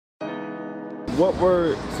what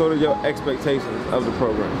were sort of your expectations of the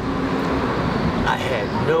program? I had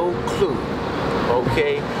no clue,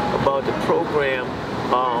 okay, about the program.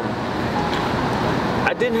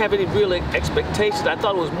 I didn't have any real expectations. I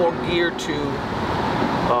thought it was more geared to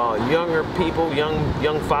younger people,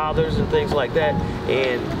 young fathers and things like that.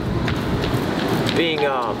 And being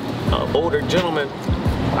an older gentleman,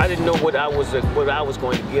 I didn't know what I was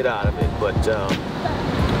going to get out of it. But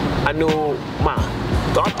I knew my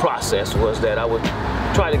thought process was that I would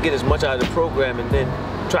try to get as much out of the program and then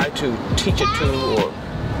try to teach it to or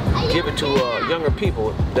give it to younger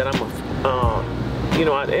people that I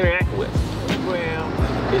interact with. The program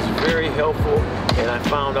is very helpful, and I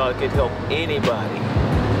found out it could help anybody.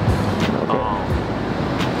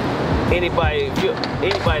 Anybody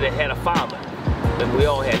that had a father, and we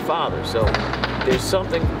all had fathers. So there's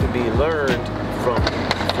something to be learned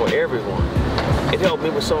for everyone. It helped me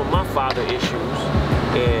with some of my father issues,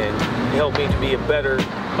 and it helped me to be a better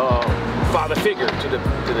father figure to the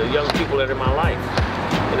young people that are in my life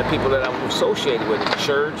and the people that I'm associated with at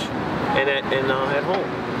church and at home.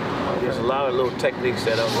 There's a lot of little techniques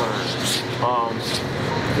that I've learned.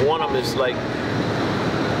 One of them is like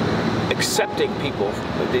accepting people,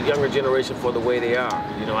 the younger generation, for the way they are.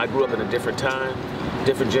 You know, I grew up in a different time,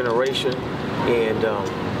 different generation, and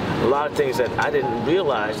a lot of things that I didn't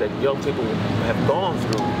realize that young people have gone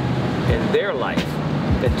through in their life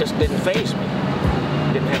that just didn't faze me.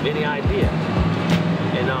 Didn't have any idea.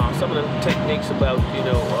 And some of the techniques about,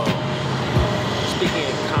 speaking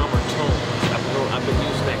in calmer tones. I've been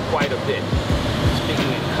using that quite a bit.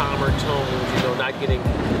 Speaking in calmer tones, not getting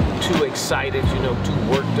too excited, too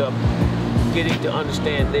worked up. Getting to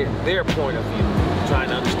understand their point of view, trying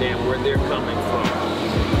to understand where they're coming from.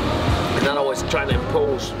 And not always trying to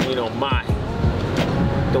impose,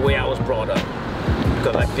 the way I was brought up.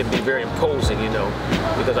 Because I can be very imposing,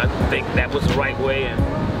 because I think that was the right way. And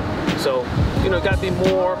so, got to be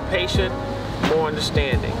more patient, more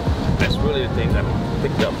understanding. That's really the things I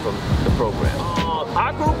picked up from the program.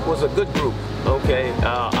 Our group was a good group, okay?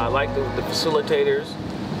 I like the facilitators,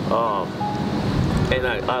 and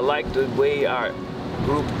I like the way our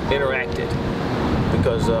group interacted,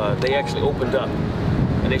 because they actually opened up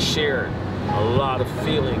and they shared a lot of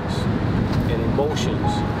feelings and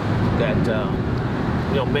emotions that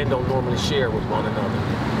men don't normally share with one another.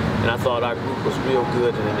 And I thought our group was real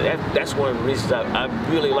good, and that's one of the reasons I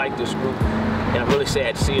really like this group, and I'm really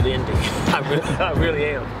sad to see it ending. I really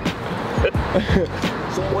am.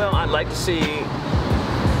 Well, I'd like to see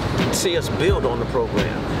us build on the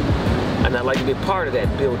program, and I'd like to be a part of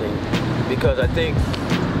that building, because I think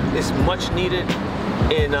it's much needed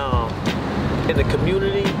in the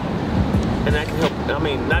community, and that can help. I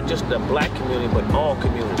mean, not just the black community, but all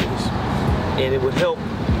communities. And it would help,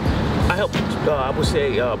 I would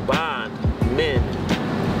say, bond men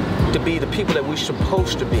to be the people that we're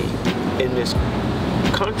supposed to be in this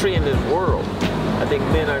country and this world. I think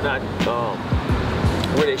men are not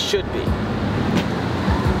where they should be,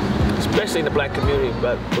 especially in the black community,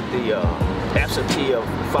 but with the absentee of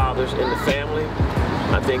fathers in the family.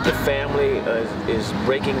 I think the family is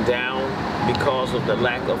breaking down because of the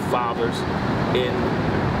lack of fathers in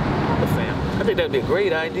the family. I think that would be a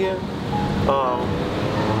great idea.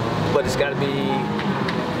 But it's got to be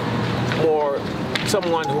more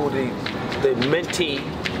someone who the mentee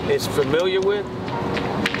is familiar with,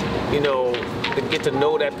 to get to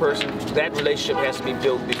know that person. That relationship has to be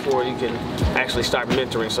built before you can actually start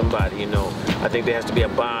mentoring somebody, I think there has to be a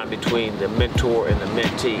bond between the mentor and the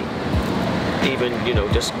mentee. Even,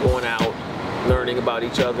 just going out, learning about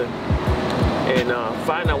each other, and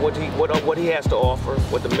find out what he has to offer,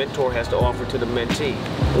 what the mentor has to offer to the mentee.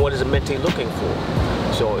 What is the mentee looking for?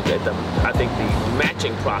 So I think the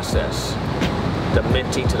matching process, the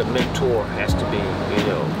mentee to the mentor, has to be,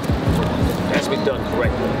 has to be done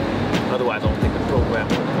correctly. Otherwise, I don't think the program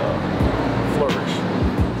would flourish.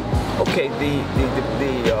 Okay,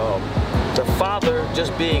 the father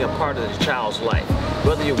just being a part of the child's life,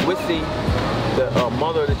 whether you're with the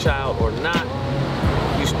mother of the child or not,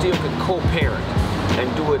 you still can co-parent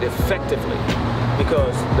and do it effectively,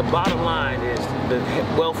 because the bottom line is the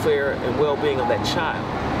welfare and well-being of that child.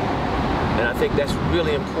 And I think that's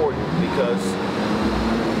really important, because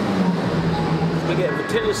we have a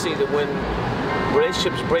tendency that when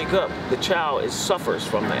relationships break up, the child suffers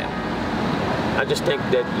from that. I just think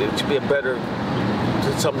that it should be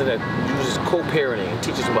something that uses co-parenting and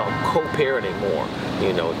teaches about co-parenting more.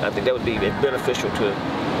 I think that would be beneficial to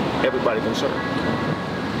everybody concerned.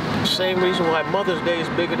 Same reason why Mother's Day is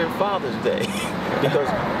bigger than Father's Day, because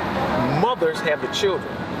mothers have the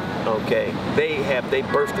children. okay, they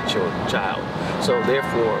birthed the child. So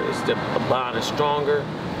therefore, the bond is stronger.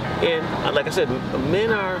 And like I said,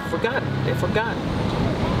 men are forgotten. They're forgotten.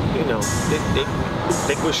 You know, they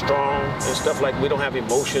think we're strong and stuff like we don't have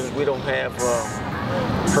emotions, we don't have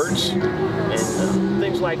hurts and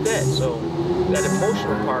things like that. So that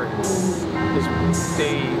emotional part is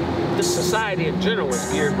this society in general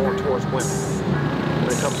is geared more towards women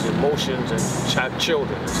when it comes to emotions and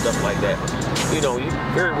children and stuff like that. You know, you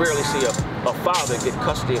very rarely see a father get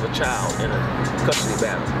custody of a child in a custody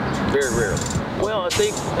battle. Very rarely. Well, I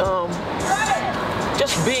think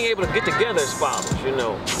just being able to get together as fathers,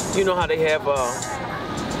 you know how they have,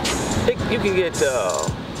 you can get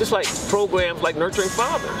just like programs like Nurturing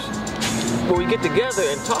Fathers, where we get together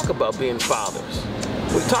and talk about being fathers.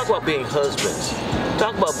 We talk about being husbands,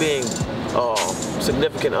 talk about being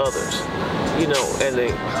significant others, you know, and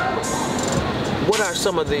what are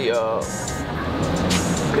some of the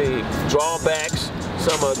drawbacks,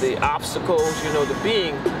 some of the obstacles, you know, to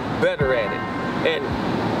being better at it. And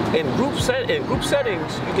in group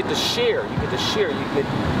settings, you get to share.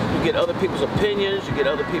 You get other people's opinions. You get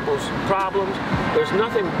other people's problems. There's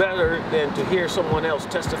nothing better than to hear someone else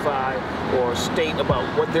testify or state about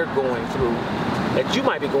what they're going through, that you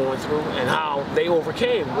might be going through, and how they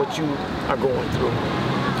overcame what you are going through.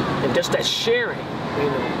 And just that sharing, you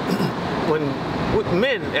know, with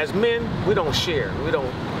men, as men, we don't share. We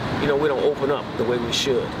don't open up the way we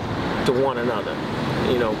should to one another.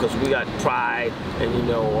 You know, because we got pride and, you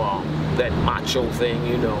know, that macho thing,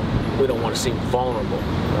 you know, we don't want to seem vulnerable.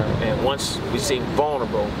 Right. And once we seem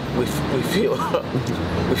vulnerable, we feel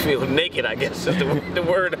we feel naked, I guess is the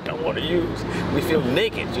word I want to use. We feel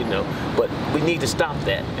naked, you know, but we need to stop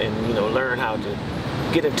that and, you know, learn how to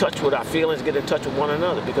get in touch with our feelings, get in touch with one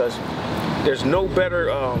another, because there's no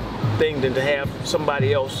better thing than to have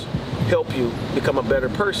somebody else help you become a better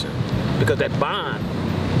person, because that bond,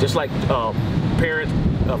 just like parent,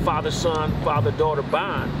 father-son, father-daughter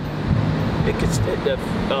bond,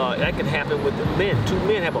 that can happen with the men. Two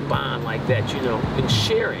men have a bond like that, you know, in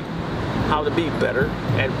sharing how to be better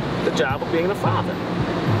at the job of being a father.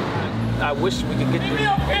 I wish we could get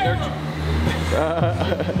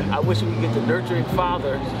the Nurturing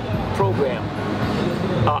Fathers program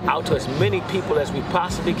out to as many people as we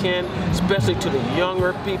possibly can, especially to the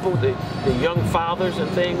younger people, the young fathers and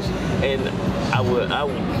things. And I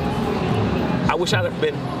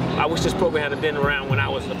wish this program had been around when I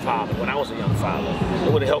was a father, when I was a young father.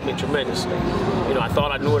 It would have helped me tremendously. You know, I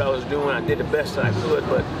thought I knew what I was doing. I did the best that I could,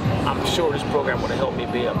 but I'm sure this program would have helped me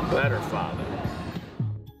be a better father.